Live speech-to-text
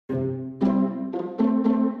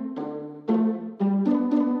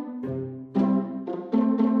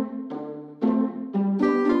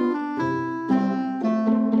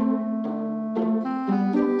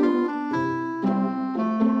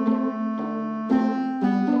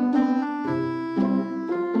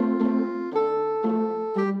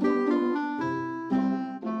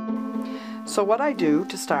So what I do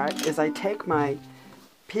to start is I take my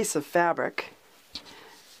piece of fabric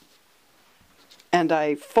and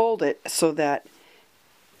I fold it so that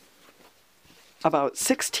about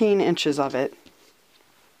 16 inches of it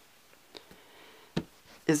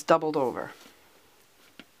is doubled over.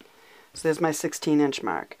 So there's my 16-inch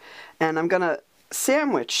mark. And I'm going to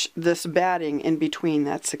sandwich this batting in between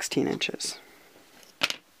that 16 inches.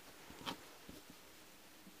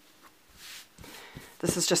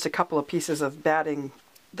 This is just a couple of pieces of batting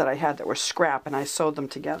that I had that were scrap, and I sewed them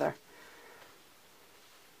together.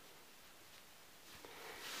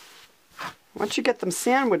 Once you get them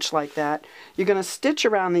sandwiched like that, you're going to stitch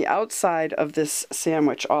around the outside of this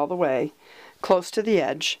sandwich all the way, close to the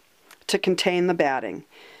edge, to contain the batting.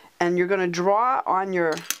 And you're going to draw on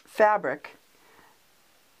your fabric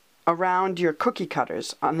around your cookie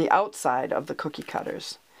cutters, on the outside of the cookie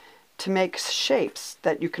cutters, to make shapes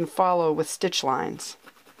that you can follow with stitch lines.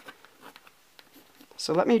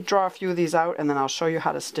 So let me draw a few of these out and then I'll show you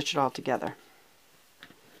how to stitch it all together.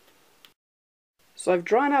 So I've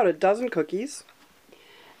drawn out a dozen cookies,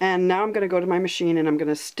 and now I'm going to go to my machine and I'm going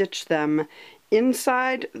to stitch them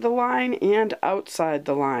inside the line and outside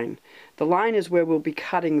the line. The line is where we'll be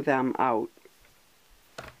cutting them out.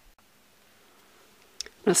 I'm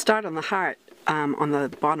going to start on the heart, on the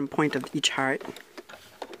bottom point of each heart.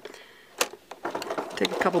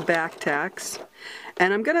 Take a couple back tacks,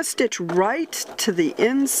 and I'm going to stitch right to the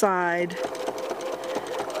inside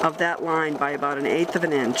of that line by about 1/8 of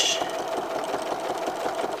an inch.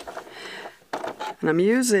 And I'm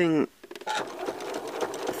using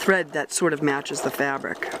thread that sort of matches the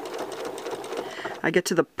fabric. I get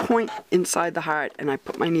to the point inside the heart and I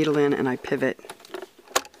put my needle in and I pivot.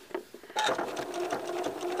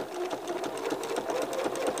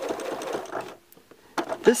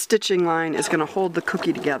 This stitching line is going to hold the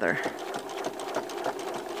cookie together.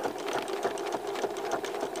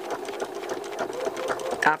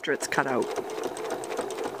 After it's cut out.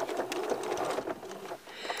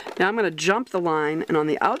 Now I'm going to jump the line, and on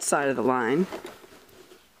the outside of the line,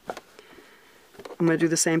 I'm going to do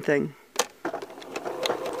the same thing.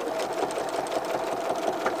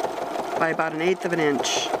 By about 1/8 of an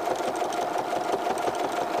inch.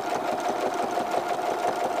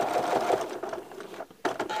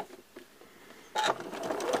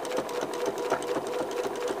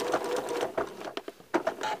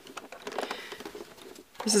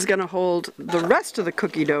 This is going to hold the rest of the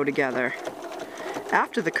cookie dough together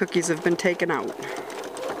after the cookies have been taken out.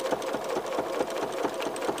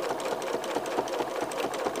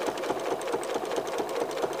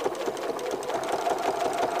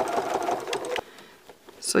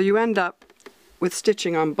 So you end up with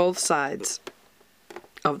stitching on both sides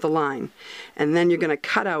of the line, and then you're going to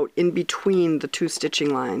cut out in between the two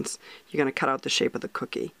stitching lines. You're going to cut out the shape of the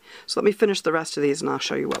cookie. So let me finish the rest of these and I'll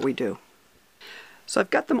show you what we do. So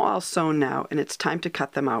I've got them all sewn now, and it's time to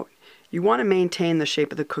cut them out. You want to maintain the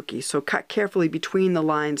shape of the cookie, so cut carefully between the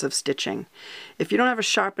lines of stitching. If you don't have a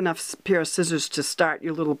sharp enough pair of scissors to start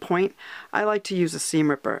your little point, I like to use a seam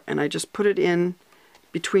ripper, and I just put it in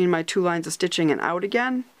between my two lines of stitching and out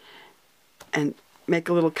again, and make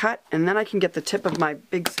a little cut, and then I can get the tip of my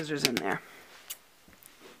big scissors in there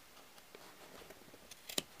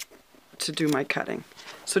to do my cutting.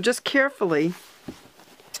 So just carefully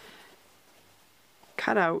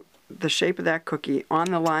cut out the shape of that cookie on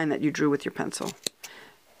the line that you drew with your pencil.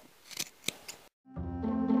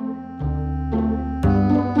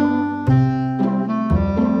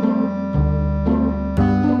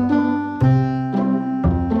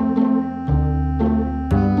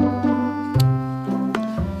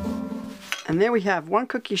 And there we have one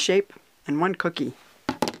cookie shape and one cookie.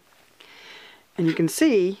 And you can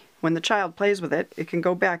see when the child plays with it, it can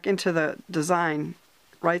go back into the design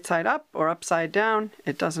right side up or upside down.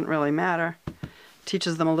 It doesn't really matter.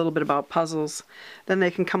 Teaches them a little bit about puzzles. Then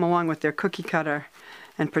they can come along with their cookie cutter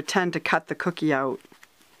and pretend to cut the cookie out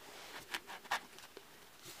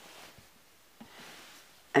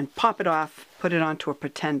and pop it off, put it onto a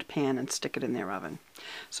pretend pan and stick it in their oven.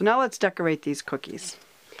 So now let's decorate these cookies.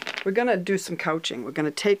 We're going to do some couching. We're going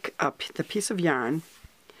to take up the piece of yarn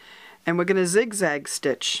and we're going to zigzag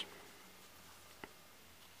stitch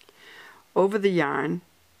over the yarn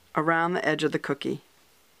around the edge of the cookie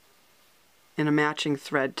in a matching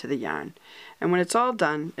thread to the yarn. And when it's all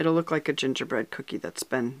done, it'll look like a gingerbread cookie that's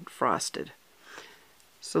been frosted.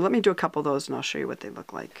 So let me do a couple of those and I'll show you what they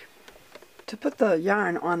look like. To put the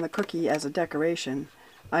yarn on the cookie as a decoration,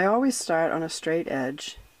 I always start on a straight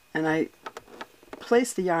edge and I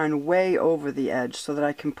place the yarn way over the edge so that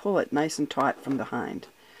I can pull it nice and taut from behind.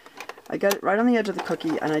 I got it right on the edge of the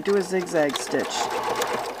cookie and I do a zigzag stitch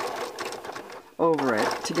over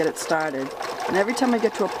it to get it started. And every time I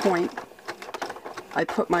get to a point, I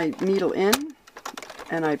put my needle in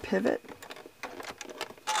and I pivot.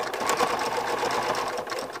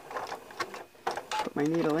 Put my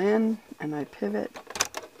needle in and I pivot.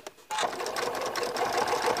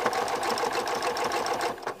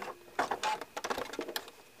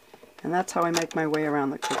 And that's how I make my way around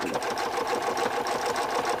the cookie.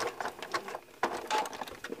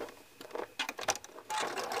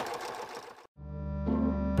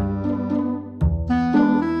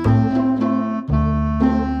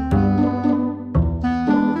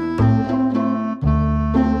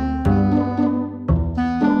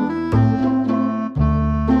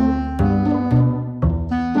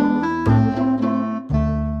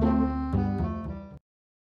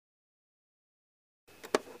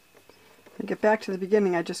 To get back to the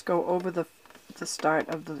beginning, I just go over the start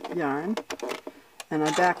of the yarn and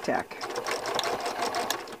I back tack.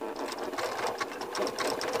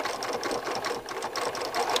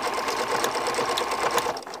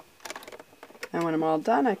 And when I'm all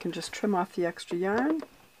done, I can just trim off the extra yarn.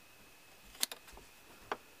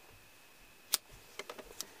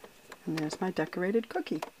 And there's my decorated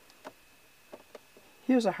cookie.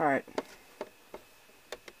 Here's a heart.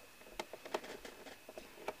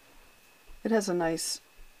 It has a nice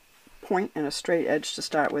point and a straight edge to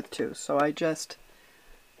start with too, so I just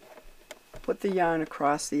put the yarn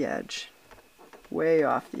across the edge, way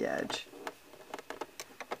off the edge.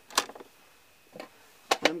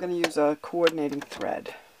 And I'm going to use a coordinating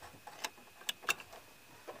thread.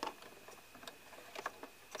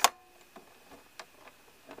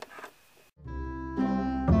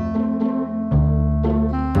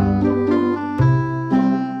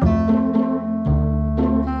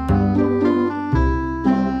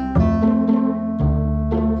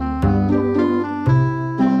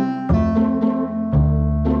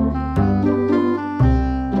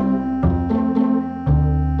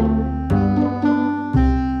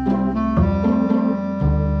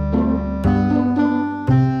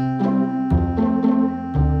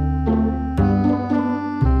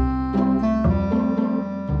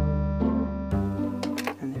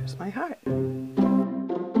 My heart.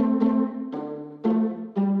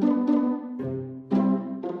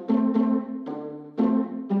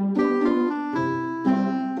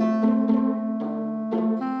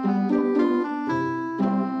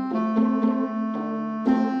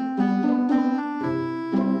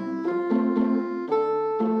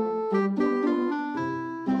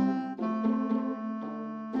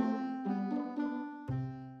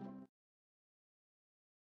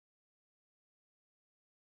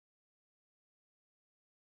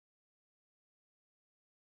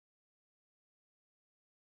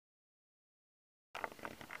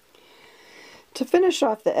 To finish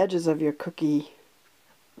off the edges of your cookie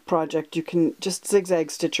project, you can just zigzag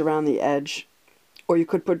stitch around the edge, or you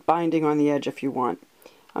could put binding on the edge if you want.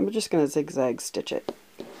 I'm just going to zigzag stitch it.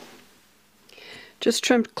 Just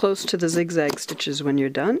trim close to the zigzag stitches when you're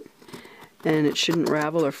done, and it shouldn't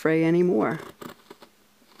ravel or fray anymore.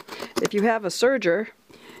 If you have a serger,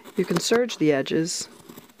 you can serge the edges,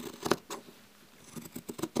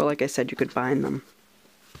 or like I said, you could bind them.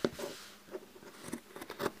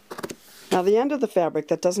 Now the end of the fabric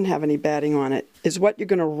that doesn't have any batting on it is what you're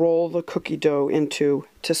going to roll the cookie dough into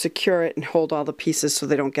to secure it and hold all the pieces so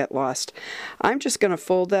they don't get lost. I'm just going to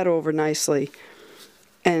fold that over nicely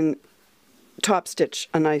and top stitch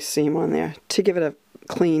a nice seam on there to give it a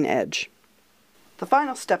clean edge. The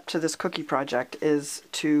final step to this cookie project is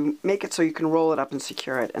to make it so you can roll it up and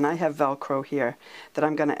secure it, and I have Velcro here that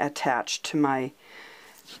I'm going to attach to my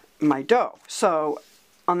dough. So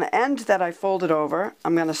on the end that I folded over,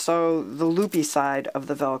 I'm going to sew the loopy side of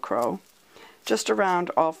the Velcro just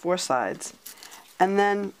around all four sides. And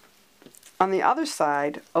then on the other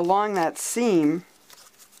side, along that seam,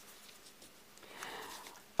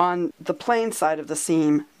 on the plain side of the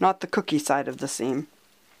seam, not the cookie side of the seam,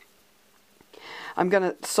 I'm going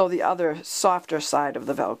to sew the other softer side of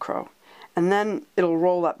the Velcro. And then it'll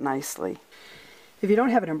roll up nicely. If you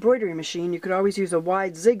don't have an embroidery machine, you could always use a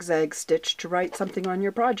wide zigzag stitch to write something on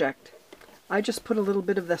your project. I just put a little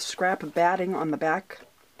bit of the scrap of batting on the back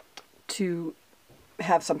to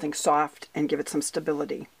have something soft and give it some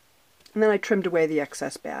stability. And then I trimmed away the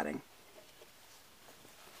excess batting.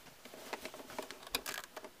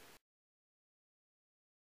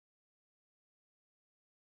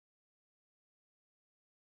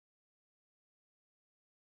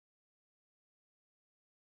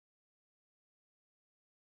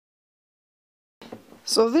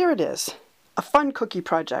 So there it is, a fun cookie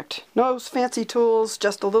project. No fancy tools,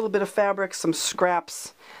 just a little bit of fabric, some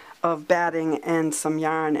scraps of batting and some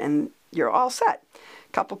yarn, and you're all set.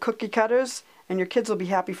 Couple cookie cutters and your kids will be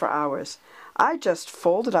happy for hours. I just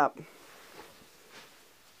fold it up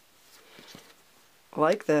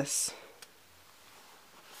like this,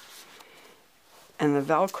 and the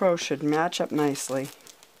Velcro should match up nicely.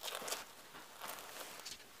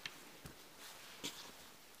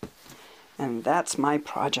 And that's my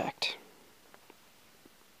project.